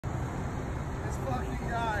fucking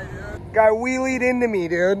guy, dude. Guy wheelied into me,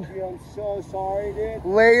 dude. Dude, I'm so sorry, dude.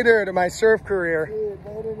 Later to my surf career. Dude,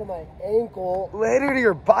 later to my ankle. Later to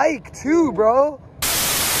your bike, too, bro.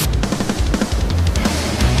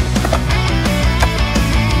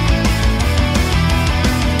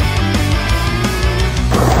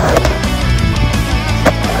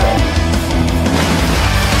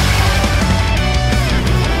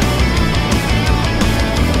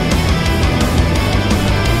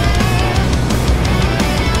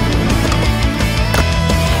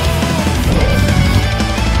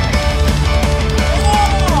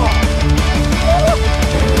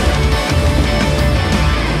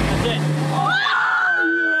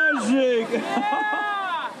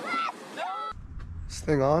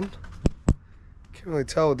 Thing on. Can't really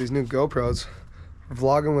tell with these new GoPros. We're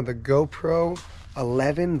vlogging with a GoPro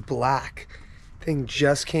 11 Black. Thing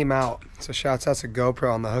just came out, so shouts out to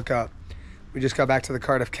GoPro on the hookup. We just got back to the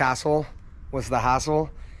Cardiff Castle. What's the hassle?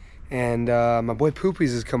 And my boy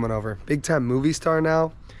Poopies is coming over. Big time movie star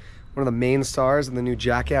now. One of the main stars in the new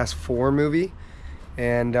Jackass 4 movie.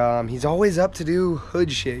 And he's always up to do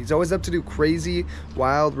hood shit. He's always up to do crazy,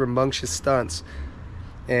 wild, rambunctious stunts.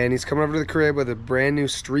 And he's coming over to the crib with a brand new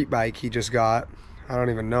street bike he just got. I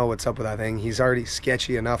don't even know what's up with that thing. He's already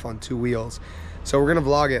sketchy enough on 2 wheels. So we're gonna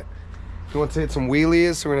vlog it. He wants to hit some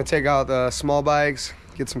wheelies, so we're gonna take out the small bikes,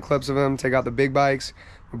 get some clips of him, take out the big bikes.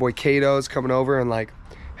 My boy Kato's coming over in like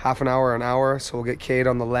half an hour, so we'll get Kate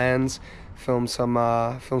on the lens, film some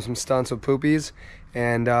stunts with Poopies.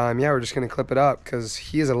 And yeah, we're just gonna clip it up because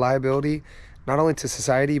he is a liability, not only to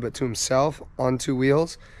society, but to himself on 2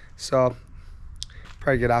 wheels. So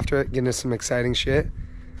probably get after it, get into some exciting shit.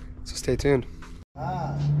 So stay tuned.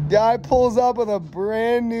 Guy pulls up with a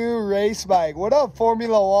brand new race bike. What up,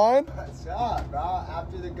 Formula One? What's up, bro?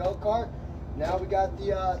 After the go-kart, now we got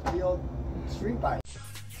the old street bike.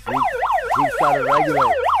 He's got to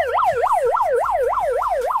regulate.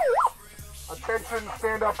 Attention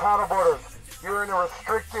stand-up paddleboarders. You're in a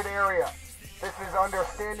restricted area. This is under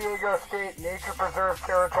San Diego State Nature Preserve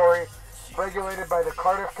territory, regulated by the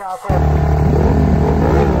Cardiff Castle.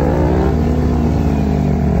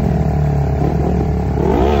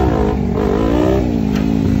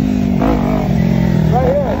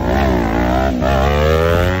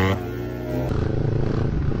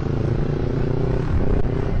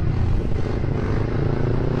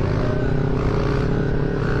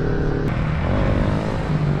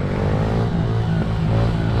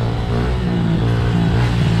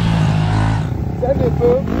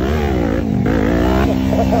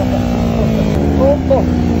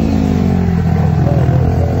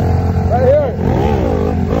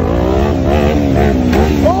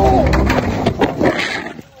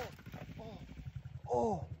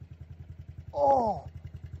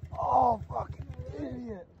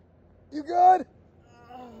 You good?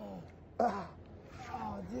 Oh,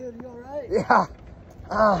 dude, you alright? Yeah.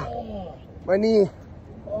 My knee.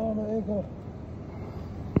 Oh, my ankle.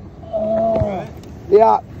 Oh.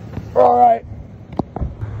 Yeah. Alright.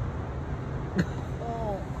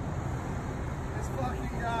 Oh. This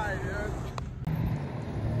fucking guy,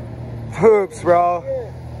 dude. Poops, bro.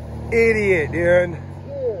 Idiot, dude.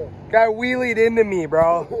 Guy wheelied into me,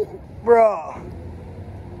 bro. Bro.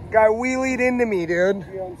 Guy wheelied into me, dude.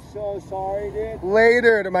 Dude, I'm so sorry, dude.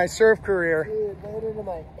 Later to my surf career. Dude, later to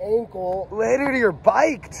my ankle. Later to your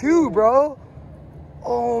bike, too, bro.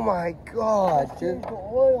 Oh, my God, dude. The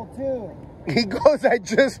oil, too. He goes, I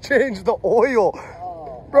just changed the oil.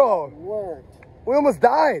 Oh, bro, it worked. We almost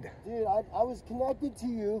died. Dude, I was connected to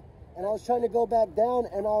you, and I was trying to go back down,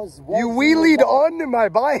 and I was... You wheelied onto my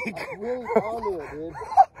bike. I wheelied onto it, dude.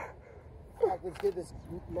 Fuck, let's get this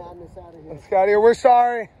madness out of here. Let's get out of here. We're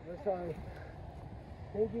sorry. We're sorry.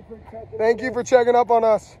 Thank you for checking Thank you for checking up on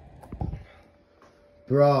us.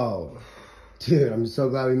 Bro. Dude, I'm so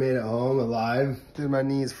glad we made it home alive. Dude, my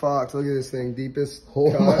knee's fucked. Look at this thing. Deepest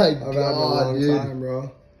oh cut my I've God, had in a long dude. time,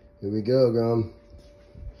 bro. Here we go, Gum.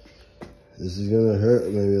 This is gonna hurt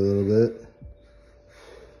maybe a little bit.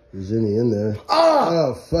 There's any in there.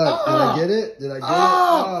 Oh, fuck. Did I get it? Did I get it?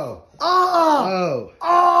 Oh. Oh.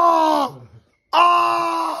 Oh.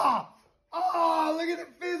 Oh. Oh. Look at it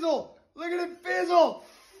fizzle. Look at it fizzle.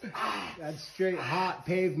 That's straight hot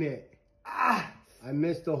pavement. I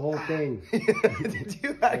missed the whole thing. Did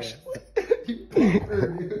you actually?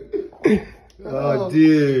 Oh,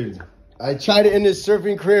 dude. I tried to end his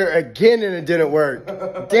surfing career again and it didn't work.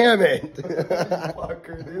 Damn it.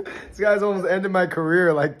 Fucker, dude. This guy's almost ended my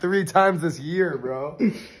career like 3 times this year, bro.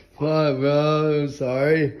 Fuck, bro. I'm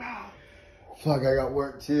sorry. Fuck, I got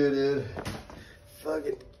work too, dude.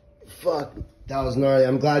 Fucking, fuck. That was gnarly.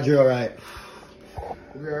 I'm glad you're alright.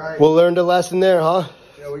 We'll be all right. We'll learn the lesson there, huh?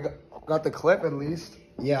 Yeah, we got the clip at least.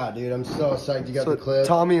 Yeah, dude, I'm so psyched you got the clip.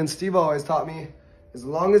 Tommy and Steve always taught me, as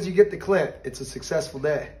long as you get the clip, it's a successful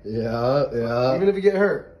day. Yeah. Even if you get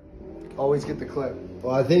hurt, always get the clip.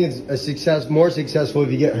 Well, I think it's more successful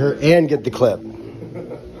if you get hurt and get the clip.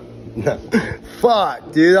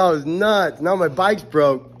 Fuck, dude, that was nuts. Now my bike's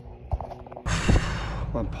broke.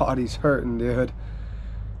 My body's hurting, dude.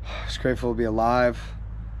 Just grateful to be alive.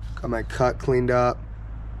 Got my cut cleaned up.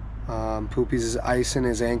 Poopy's is icing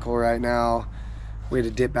his ankle right now. We had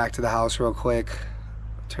to dip back to the house real quick.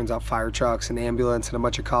 Turns out fire trucks, an ambulance, and a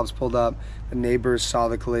bunch of cops pulled up. The neighbors saw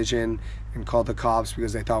the collision and called the cops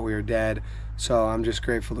because they thought we were dead. So I'm just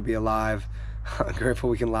grateful to be alive. I'm grateful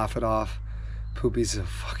we can laugh it off. Poopy's a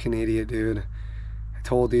fucking idiot, dude. I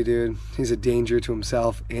told you, dude. He's a danger to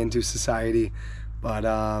himself and to society. But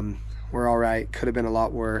we're all right. Could have been a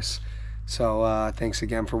lot worse. So thanks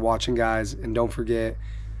again for watching, guys. And don't forget,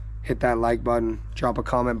 hit that like button, drop a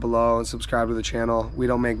comment below, and subscribe to the channel. We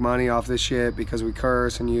don't make money off this shit because we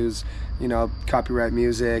curse and use, you know, copyright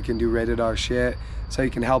music and do rated R shit. So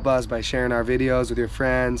you can help us by sharing our videos with your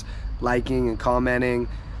friends, liking and commenting.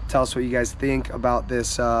 Tell us what you guys think about this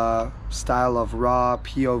style of raw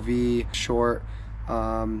POV short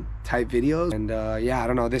type videos. And yeah, I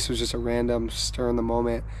don't know, this was just a random stir in the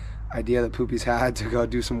moment idea that Poopy's had to go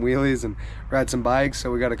do some wheelies and ride some bikes. So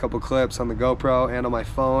we got a couple clips on the GoPro and on my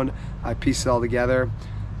phone. I pieced it all together.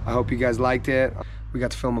 I hope you guys liked it. We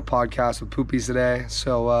got to film a podcast with Poopy's today,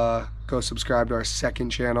 so go subscribe to our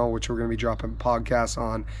second channel, which we're going to be dropping podcasts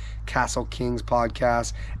on. Castle Kings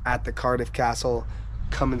podcast at the Cardiff Castle,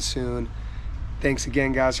 coming soon. Thanks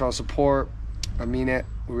again, guys, for all the support. I mean it.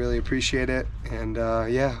 We really appreciate it. And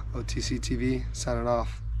yeah, OTC TV signing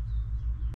off.